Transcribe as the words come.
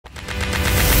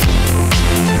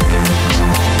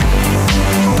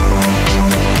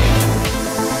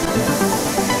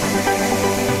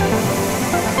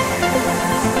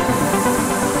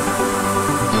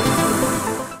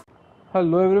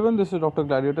Hello everyone, this is doctor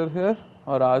gladiator here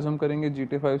और आज हम करेंगे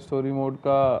GTA 5 स्टोरी मोड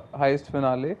का हाइस्ट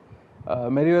फिनाले।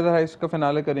 मेरीवेदर हाइस्ट का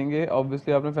फिनाले करेंगे।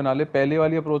 ऑब्वियसली आपने फिनाले पहले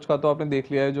वाली अप्रोच का तो आपने देख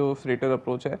लिया है, जो फ्रेटर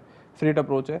अप्रोच है, फ्रेट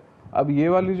अप्रोच है। अब ये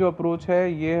वाली जो अप्रोच है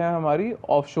ये है हमारी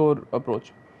ऑफशोर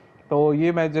अप्रोच। तो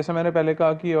ये मैं जैसे मैंने पहले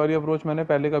कहा कि ये वाली अप्रोच मैंने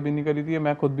पहले कभी नहीं करी थी,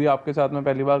 मैं खुद भी आपके साथ में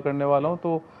पहली बार करने वाला हूँ।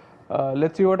 तो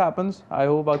let's see what happens. I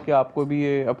hope कि आपको भी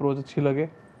ये अप्रोच अच्छी लगे।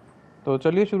 तो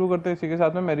चलिए शुरू करते हैं इसी के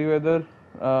साथ में मेरीवेदर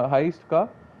हाइस्ट का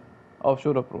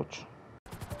offshore approach.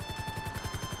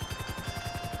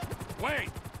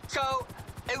 Wait! So,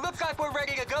 it looks like we're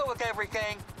ready to go with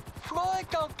everything.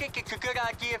 Floyd don't think it's a good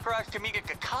idea for us to meet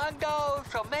at the condo,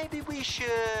 so maybe we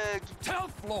should... Tell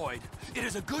Floyd it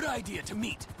is a good idea to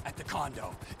meet at the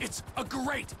condo. It's a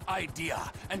great idea.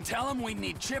 And tell him we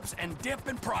need chips and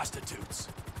dip and prostitutes.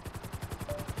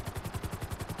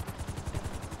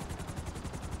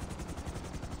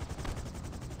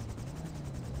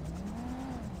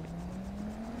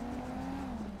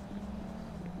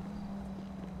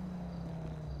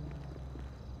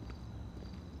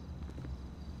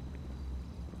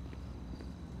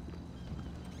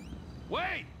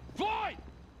 Wait! Floyd!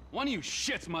 One of you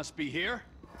shits must be here.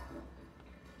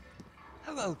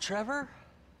 Hello, Trevor.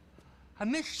 I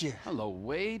missed you. Hello,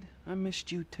 Wade. I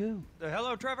missed you too.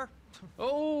 Hello, Trevor.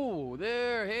 Oh,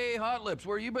 there. Hey, Hot Lips,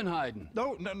 where you been hiding?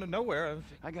 Nowhere.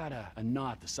 I got a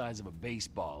knot the size of a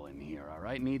baseball in here, all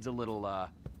right? Needs a little,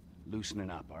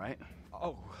 loosening up, all right?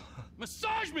 Oh.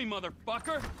 Massage me,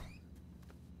 motherfucker!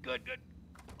 Good, good.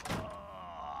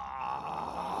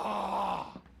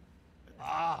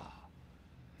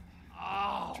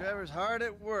 Trevor's hard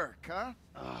at work, huh?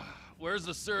 Where's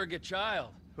the surrogate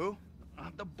child? Who?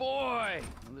 The boy!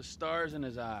 The stars in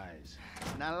his eyes.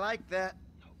 Not like that.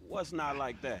 What's not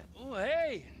like that? Oh,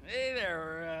 hey! Hey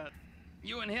there,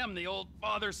 you and him, the old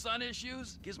father-son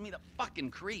issues? Gives me the fucking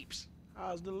creeps.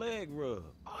 How's the leg rub?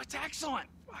 Oh, it's excellent!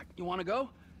 Fuck, you wanna go?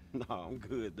 No, I'm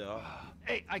good, dog.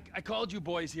 Hey, I called you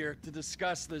boys here to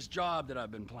discuss this job that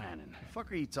I've been planning. The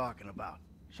fuck are you talking about?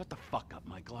 Shut the fuck up,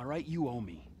 Michael, all right? You owe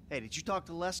me. Hey, did you talk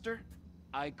to Lester?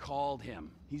 I called him.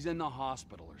 He's in the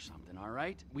hospital or something, all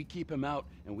right? We keep him out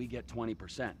and we get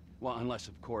 20%. Well, unless,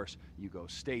 of course, you go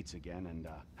states again and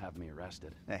have me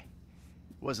arrested. Hey,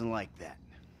 it wasn't like that.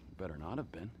 Better not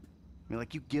have been. I mean,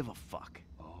 like, you give a fuck.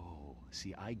 Oh,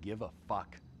 see, I give a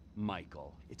fuck,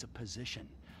 Michael. It's a position.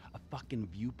 A fucking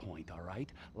viewpoint, all right?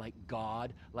 Like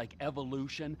God, like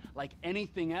evolution, like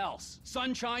anything else.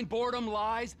 Sunshine, boredom,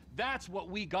 lies, that's what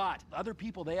we got. Other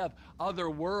people, they have other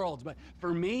worlds. But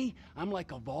for me, I'm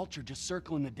like a vulture just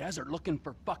circling the desert looking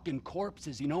for fucking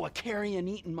corpses, you know? A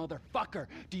carrion-eating motherfucker.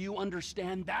 Do you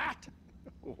understand that?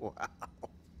 Wow.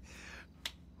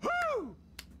 Woo!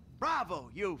 Bravo,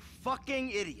 you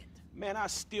fucking idiot. Man, I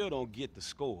still don't get the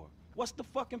score. What's the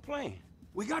fucking plan?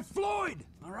 We got Floyd,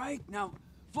 all right? Now,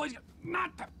 Floyd's got...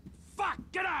 Not the... Fuck!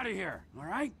 Get out of here, all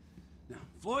right? Now,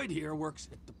 Floyd here works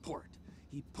at the port.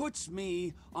 He puts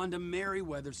me onto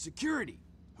Merryweather security,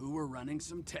 who are running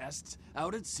some tests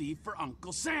out at sea for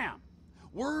Uncle Sam.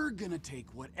 We're gonna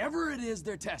take whatever it is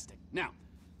they're testing. Now,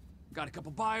 got a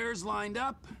couple buyers lined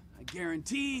up. I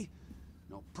guarantee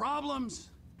no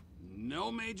problems, no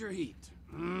major heat.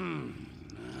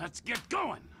 Let's get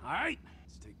going, all right?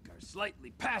 Let's take our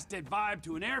slightly past it vibe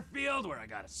to an airfield where I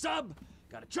got a sub,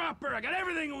 got a chopper, I got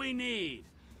everything we need.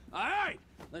 All right,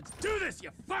 let's do this, you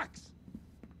fucks!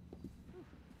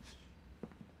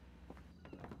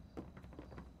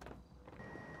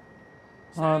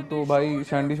 हाँ तो भाई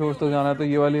Sandy shores तक जाना है तो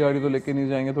ये वाली गाड़ी तो लेके नहीं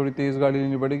जाएंगे, थोड़ी तेज़ गाड़ी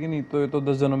लेनी पड़ेगी, नहीं तो ये तो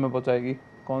 10 जनों में पहुँचाएगी।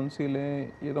 कौन सी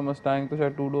लें? ये तो मस्टैंग तो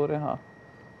शायद 2 डोर है। हाँ,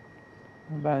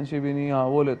 बैंशी भी नहीं। हाँ,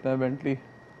 वो लेते हैं, Bentley.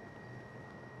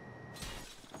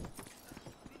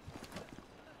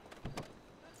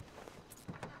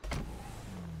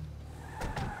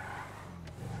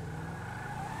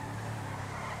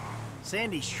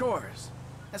 Sandy Shores.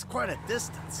 That's quite a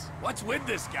distance. What's with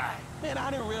this guy? Man, I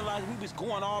didn't realize we was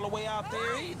going all the way out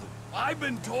there either. I've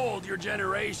been told your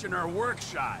generation are work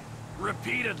shy.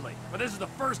 Repeatedly. But this is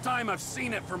the first time I've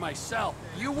seen it for myself.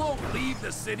 You won't leave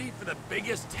the city for the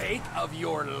biggest take of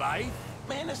your life?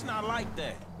 Man, it's not like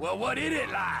that. Well, what is it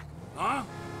like, huh?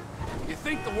 You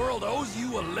think the world owes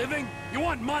you a living? You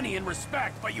want money and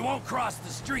respect, but you won't cross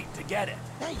the street to get it.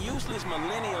 That useless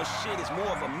millennial shit is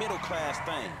more of a middle-class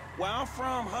thing. Where I'm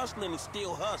from, hustling is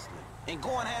still hustling. And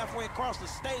going halfway across the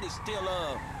state is still,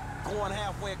 going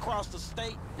halfway across the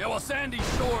state. Yeah, well, Sandy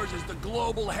Shores is the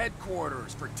global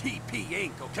headquarters for TP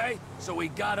Inc., okay? So we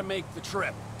gotta make the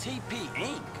trip. TP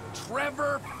Inc.?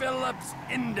 Trevor Phillips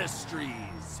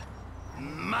Industries.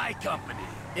 My company.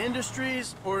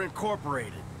 Industries or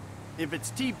Incorporated? If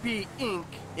it's TP Inc.,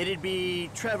 it'd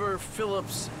be Trevor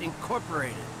Phillips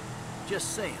Incorporated.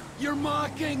 Just saying. You're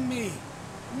mocking me!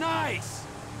 Nice!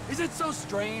 Is it so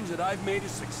strange that I've made a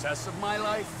success of my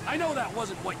life? I know that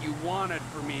wasn't what you wanted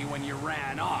for me when you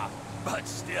ran off, but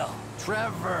still.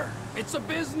 Trevor! It's a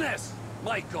business!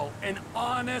 Michael, an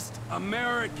honest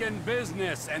American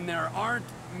business, and there aren't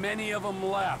many of them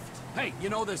left. Hey, you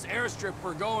know this airstrip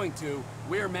we're going to,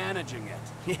 we're managing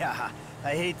it. Yeah,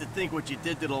 I hate to think what you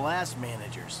did to the last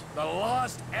managers. The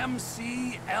Lost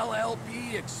MC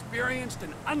LLP experienced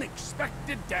an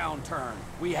unexpected downturn.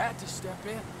 We had to step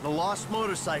in. The Lost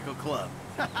Motorcycle Club.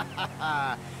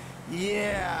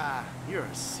 Yeah, you're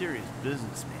a serious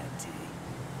businessman, T.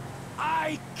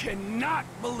 I cannot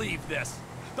believe this.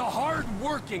 The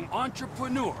hard-working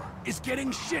entrepreneur is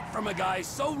getting shit from a guy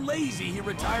so lazy he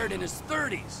retired in his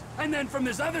 30s. And then from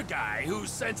this other guy whose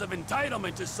sense of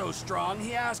entitlement is so strong,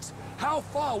 he asks how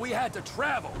far we had to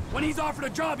travel when he's offered a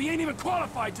job he ain't even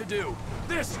qualified to do.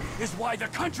 This is why the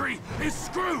country is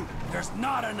screwed. There's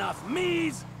not enough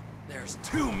me's, there's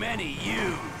too many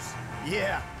you's.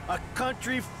 Yeah, a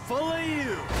country full of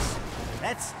yous.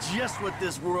 That's just what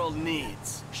this world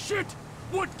needs. Shit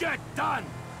would get done.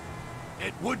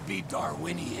 It would be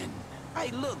Darwinian. Hey,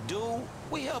 look, dude,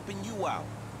 we helping you out.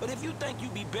 But if you think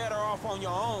you'd be better off on your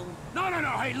own... No,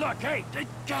 hey, look, hey,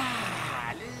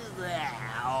 God,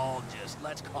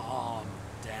 let's calm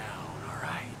down, all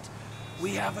right?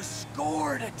 We have a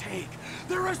score to take.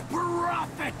 There is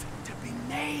profit to be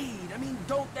made. I mean,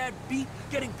 don't that beat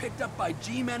getting picked up by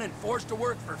G-men and forced to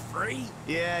work for free?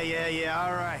 Yeah,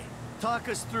 all right. Talk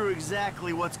us through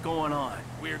exactly what's going on.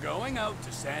 We're going out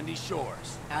to Sandy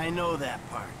Shores. I know that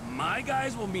part. My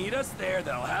guys will meet us there.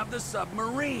 They'll have the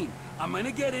submarine. I'm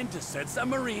gonna get into said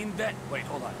submarine then... Wait,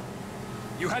 hold on.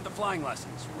 You had the flying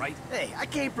lessons, right? Hey, I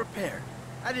came prepared.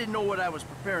 I didn't know what I was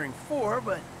preparing for,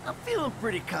 but I'm feeling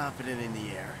pretty confident in the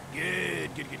air.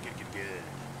 Good.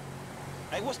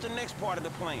 Hey, what's the next part of the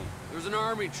plan? There's an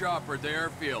army chopper at the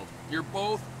airfield. You're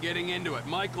both getting into it.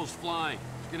 Michael's flying.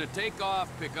 He's gonna take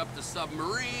off, pick up the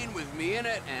submarine with me in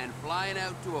it, and flying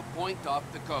out to a point off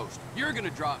the coast. You're gonna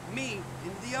drop me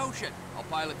into the ocean. I'll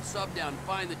pilot the sub down and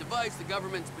find the device the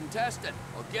government's been testing.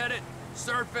 I'll get it,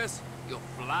 surface, you'll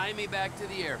fly me back to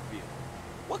the airfield.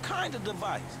 What kind of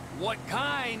device? What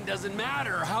kind doesn't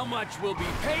matter. How much will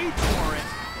be paid for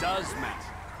it does matter.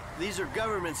 These are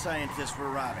government scientists we're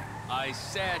robbing. I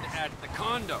said at the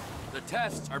condo. The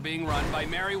tests are being run by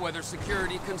Merryweather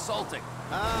Security Consulting.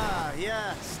 Ah,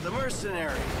 yes, the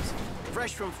mercenaries.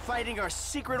 Fresh from fighting our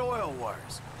secret oil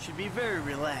wars. Should be very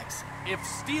relaxing. If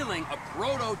stealing a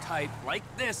prototype like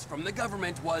this from the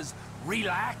government was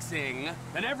relaxing,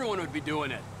 then everyone would be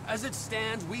doing it. As it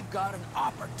stands, we've got an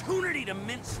opportunity to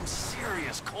mint some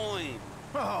serious coin.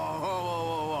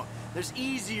 Whoa. There's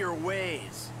easier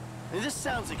ways. I mean, this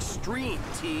sounds extreme,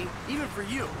 T, even for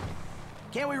you.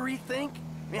 Can't we rethink?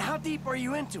 I mean, how deep are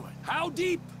you into it? How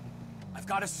deep? I've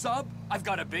got a sub, I've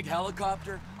got a big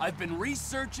helicopter. I've been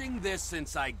researching this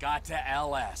since I got to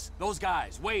LS. Those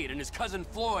guys, Wade and his cousin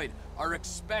Floyd, are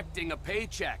expecting a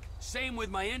paycheck. Same with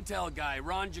my intel guy,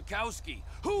 Ron Jakowski,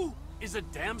 who is a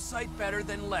damn sight better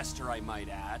than Lester, I might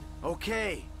add.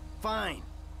 Okay, fine.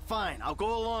 I'll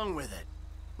go along with it.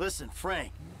 Listen,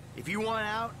 Frank, if you want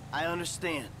out, I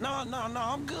understand. No,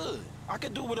 I'm good. I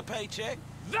could do with a paycheck.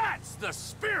 That's the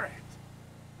spirit!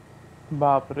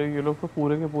 बाप रे, ये लोग तो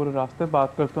पूरे के पूरे रास्ते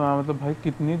बात करते हैं। मतलब भाई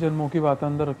कितनी जन्मों की बातें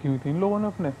अंदर रखी हुई थी इन लोगों ने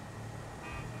अपने।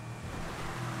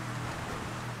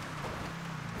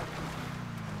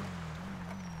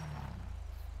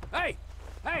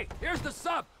 Hey, here's the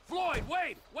sub. Floyd,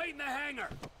 wait in the hangar.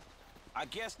 I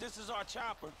guess this is our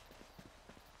chopper.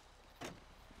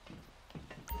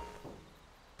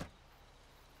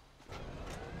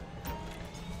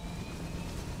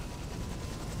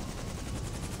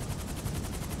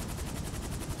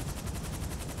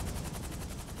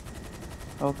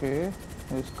 Okay,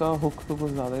 इसका हुक तो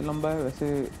कुछ ज़्यादा ही लंबा है, वैसे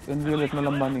इन रियल इतना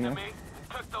लंबा नहीं है।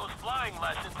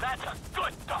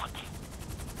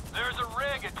 There's a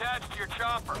rig attached to your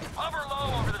chopper. Hover low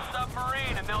over the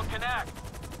submarine and they'll connect.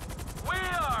 We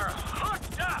are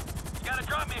hooked up! You gotta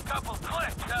drop me a couple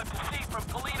clicks out to sea from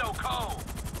Toledo Cove.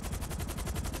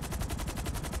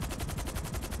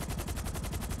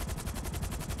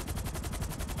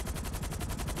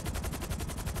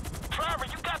 Trevor,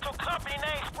 you got your company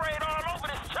name sprayed all over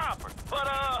this chopper. But,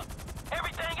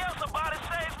 everything else about it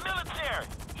says military.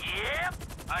 Yep,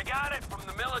 I got it from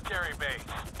the military base.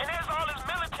 And there's all this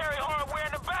military hardware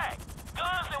in the back.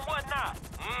 Guns and whatnot.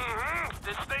 If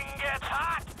this thing gets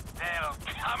hot, they'll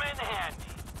come in handy.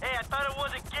 Hey, I thought it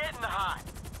wasn't getting hot.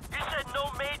 You said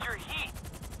no major heat.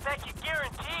 In fact, you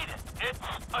guaranteed it.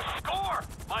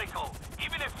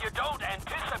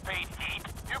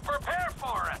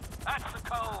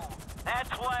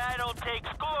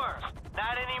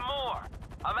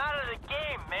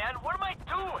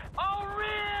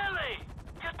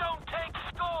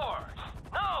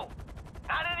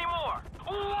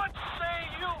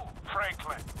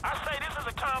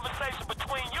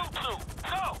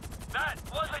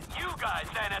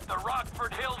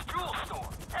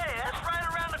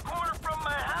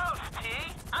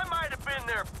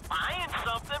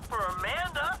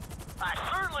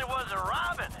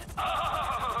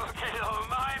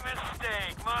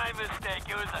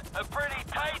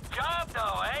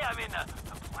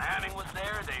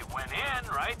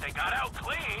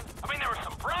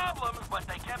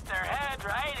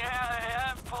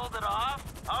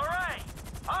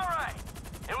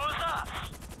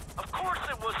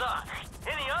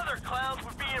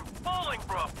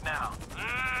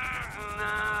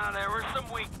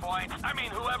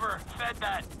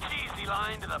 easy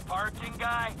line to the parking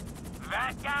guy?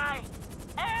 That guy?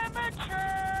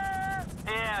 Amateur!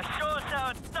 Yeah, show us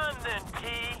how it's done then, T.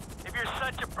 If you're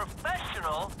such a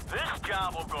professional, this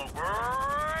job will go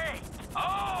great!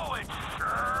 Oh, it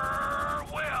sure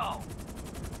will!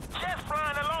 Just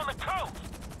flying along the coast.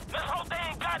 This whole thing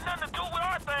ain't got nothing to do with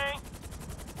our thing.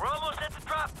 We're almost at the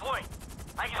drop point.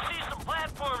 I can see some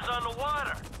platforms on the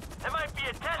water. That might be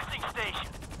a testing station.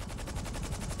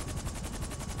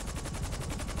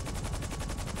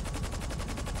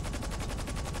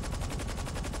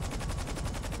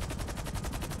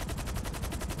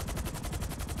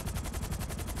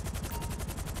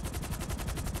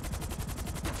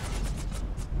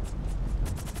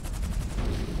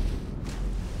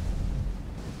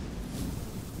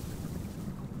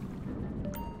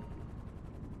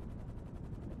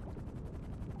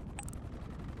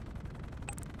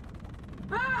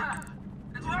 Ah!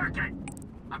 It's working!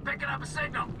 I'm picking up a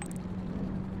signal.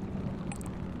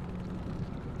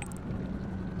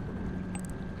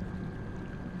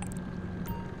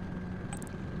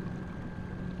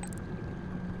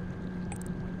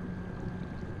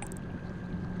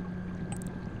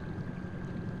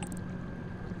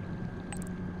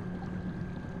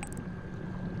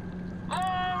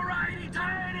 Alrighty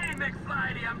tighty,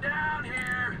 McFlighty, I'm down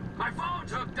here. My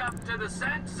phone's hooked up to the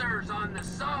sensors on the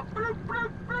sub. Bloop,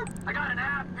 bloop, bloop. I got an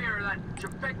app here that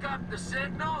should pick up the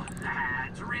signal.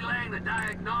 It's relaying the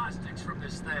diagnostics from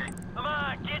this thing. Come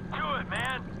on, get to it,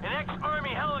 man. An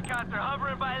ex-Army helicopter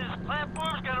hovering by this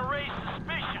platform's gonna raise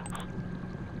suspicions.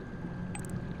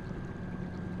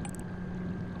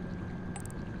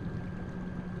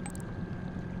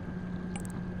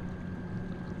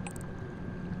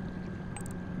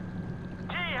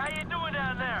 Gee, how you doing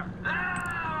down there?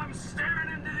 Ah, I'm staring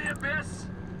into the abyss,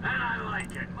 and I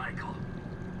like it, Michael.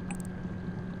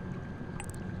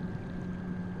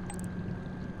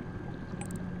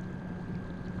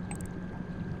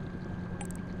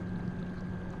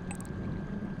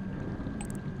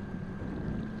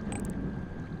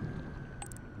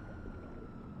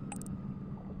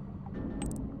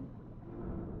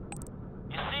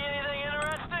 You see anything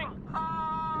interesting?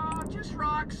 Just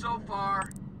rocks so far.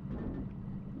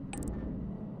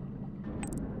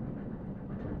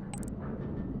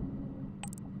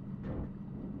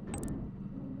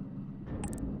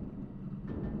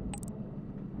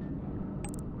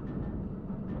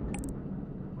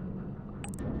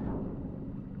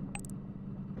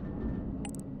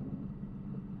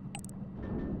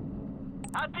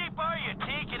 How deep are you, T?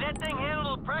 Can that thing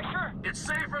handle the pressure? It's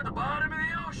safer at the bottom of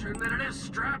the ocean than it is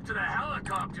strapped to the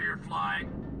helicopter you're flying.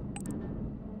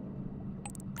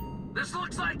 This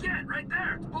looks like it, right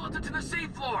there. It's bolted to the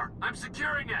seafloor. I'm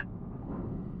securing it.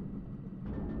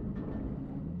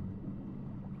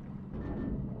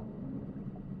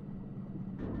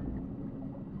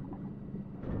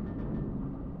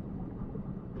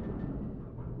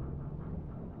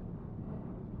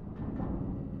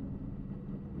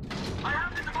 I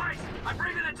have the device. I'm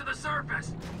bringing it to the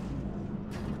surface.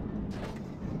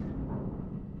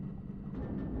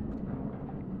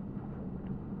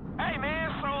 Hey, man,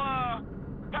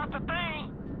 got the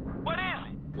thing. What is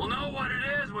it? We'll know what it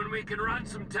is when we can run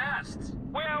some tests.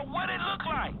 Well, what it look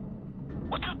like?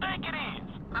 What you think it is?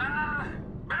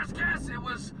 Best guess it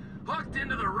was hooked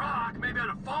into the rock, maybe on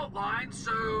a fault line,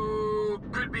 so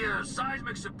could be a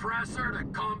seismic suppressor to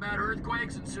combat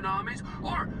earthquakes and tsunamis,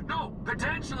 or no,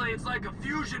 potentially it's like a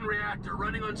fusion reactor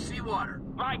running on seawater.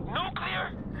 Like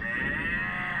nuclear?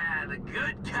 Yeah, the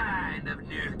good kind of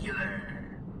nuclear.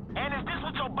 And is this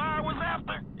what your buyer was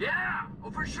after? Yeah,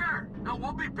 oh for sure. No,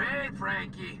 we'll be paid,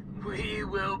 Frankie. We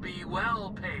will be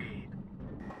well paid.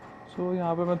 सो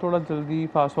यहाँ पे मैं थोड़ा जल्दी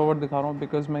fast forward दिखा रहा हूँ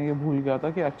because मैं ये भूल गया था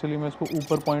कि एक्चुअली मैं इसको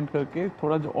ऊपर पॉइंट करके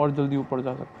थोड़ा और जल्दी ऊपर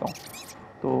जा सकता हूँ.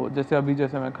 तो जैसे अभी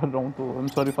जैसे मैं कर रहा हूँ, तो I am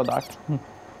sorry for that.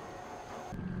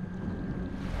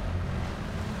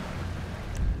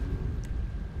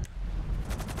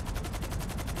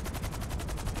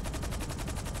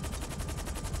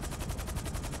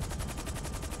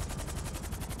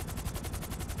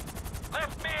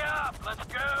 Lift me up. Let's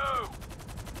go.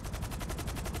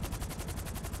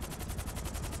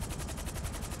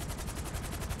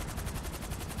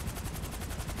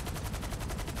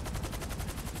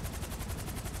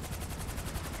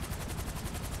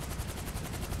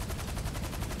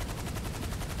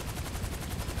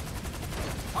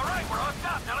 All right, we're hooked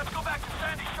up. Now let's go back to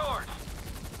Sandy Shores.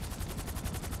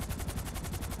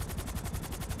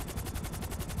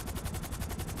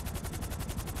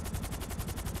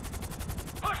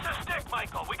 Push the stick,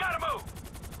 Michael. We gotta move.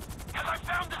 Because I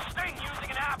found this thing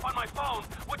using an app on my phone,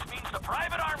 which means the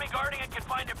private army guarding it can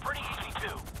find it pretty easy,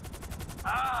 too.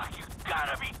 Ah, you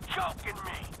gotta be joking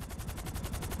me.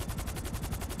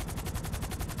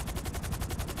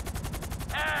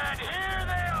 And here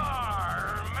they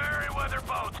are, Merryweather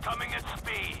boats coming at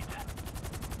speed.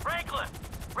 Franklin,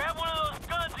 grab one of those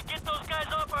guns and get those guys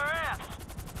off our ass.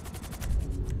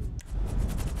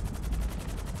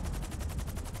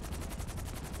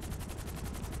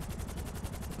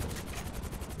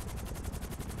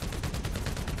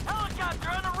 Helicopter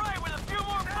on the right with a few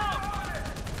more boats.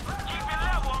 Keep it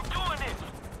level, I'm doing this.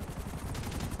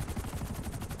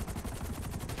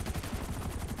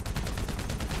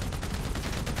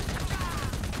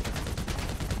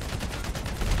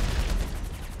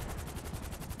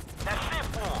 That's it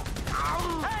for 'em.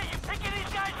 Hey, you picking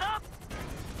these guys up?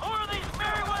 More of these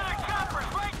Merryweather choppers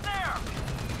right there.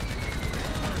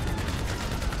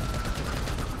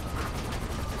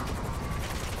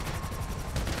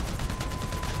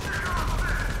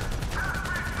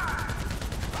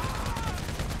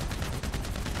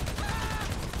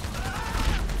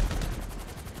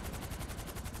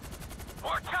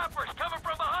 More choppers coming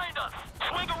from behind us.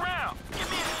 Swing around. Give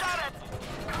me a shot at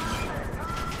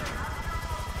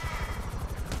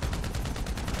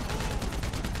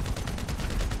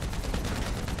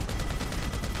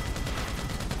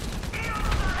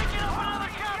Picking up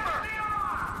another chopper!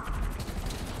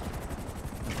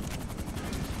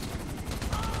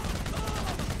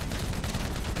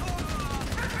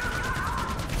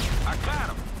 I got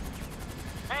him.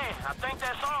 Hey, I think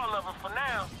that's all of them for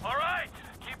now. All right,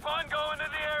 keep on going to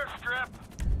the airstrip.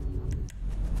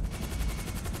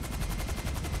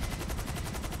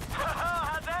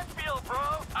 How'd that feel, bro?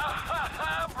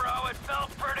 Bro, it felt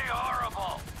pretty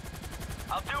horrible.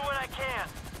 I'll do what I can.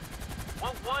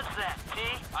 What was that, T?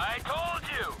 I told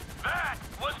you! That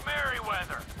was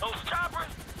Merryweather. Those choppers?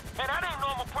 And that ain't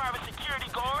normal private security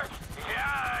guards.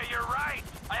 Yeah, you're right.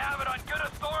 I have it on good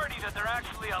authority that they're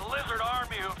actually a lizard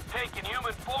army who've taken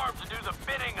human form to do the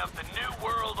bidding of the New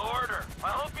World Order.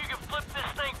 I hope you can flip this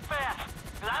thing fast,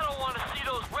 because I don't want to see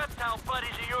those reptile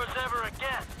buddies of yours ever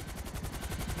again.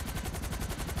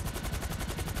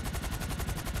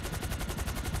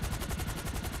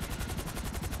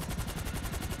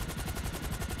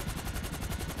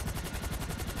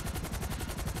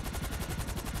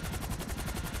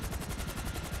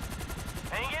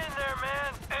 Hang in there,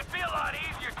 man. It'd be a lot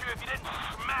easier to if you didn't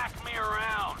smack me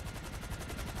around.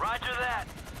 Roger that.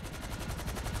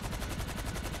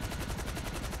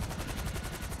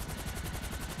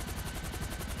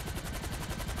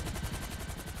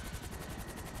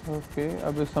 Okay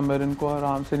अब इस submarine को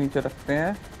आराम से नीचे रखते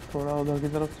हैं, थोड़ा उधर की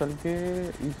तरफ चल के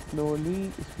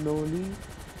स्लोली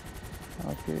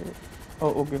ओके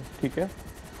ओके ठीक है।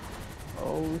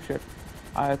 ओह शिट,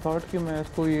 आई थॉट कि मैं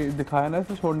इसको ये दिखाया ना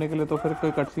इसे छोड़ने के लिए तो फिर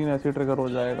कोई कटसीन ऐसे ट्रिगर हो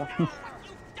जाएगा।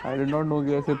 आई डिड नॉट नो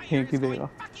कि ऐसे फेंक ही देगा।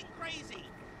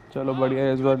 चलो बढ़िया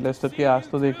है, इस बार लेस्टर की आस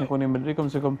तो देखने को नहीं मिल रही कम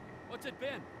से कम।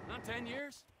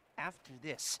 After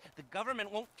this, the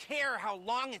government won't care how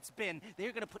long it's been.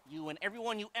 They're gonna put you and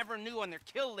everyone you ever knew on their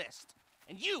kill list.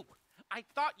 And you! I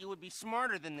thought you would be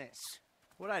smarter than this.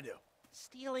 What'd I do?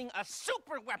 Stealing a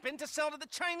super weapon to sell to the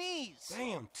Chinese!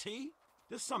 Damn, T.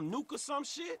 This some nuke or some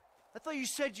shit? I thought you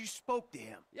said you spoke to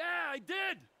him. Yeah, I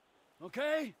did.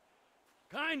 Okay?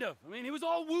 Kind of. I mean, he was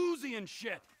all woozy and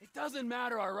shit. It doesn't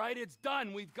matter, all right? It's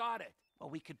done. We've got it.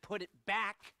 Well, we could put it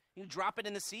back. You drop it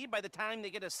in the sea by the time they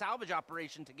get a salvage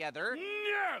operation together.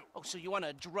 No! Oh, so you want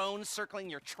a drone circling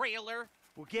your trailer?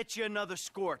 We'll get you another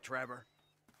score, Trevor.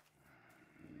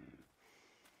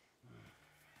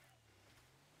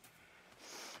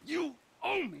 You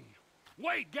owe me!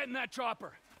 Wait, get in that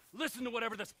chopper. Listen to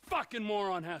whatever this fucking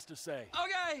moron has to say.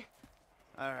 Okay!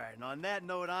 All right, and on that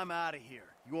note, I'm out of here.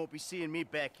 You won't be seeing me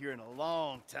back here in a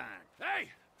long time.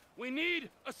 Hey! We need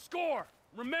a score!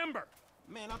 Remember!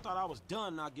 Man, I thought I was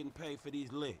done not getting paid for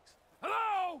these licks.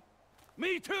 Hello?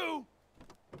 Me too!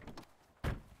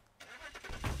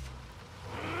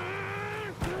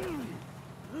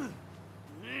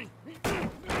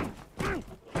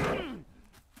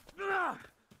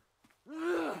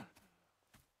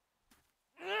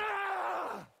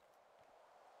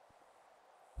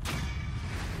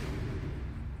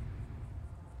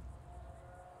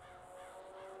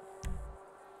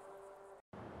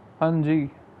 हाँ जी,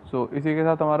 सो इसी के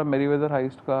साथ हमारा Merryweather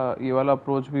heist का ये वाला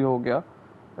approach भी हो गया।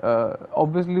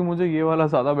 ऑब्वियसली मुझे ये वाला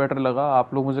ज़्यादा बेटर लगा।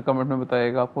 आप लोग मुझे कमेंट में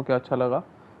बताइएगा आपको क्या अच्छा लगा।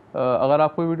 अगर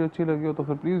आपको वीडियो अच्छी लगी हो तो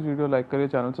फिर प्लीज़ वीडियो लाइक करिए,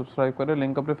 चैनल सब्सक्राइब करें,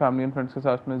 लिंक अपने फैमिली एंड फ्रेंड्स के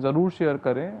साथ में ज़रूर शेयर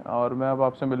करें। और मैं अब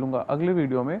आपसे मिलूँगा अगले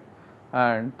वीडियो में,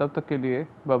 एंड तब तक के लिए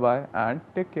bye bye and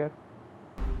take care.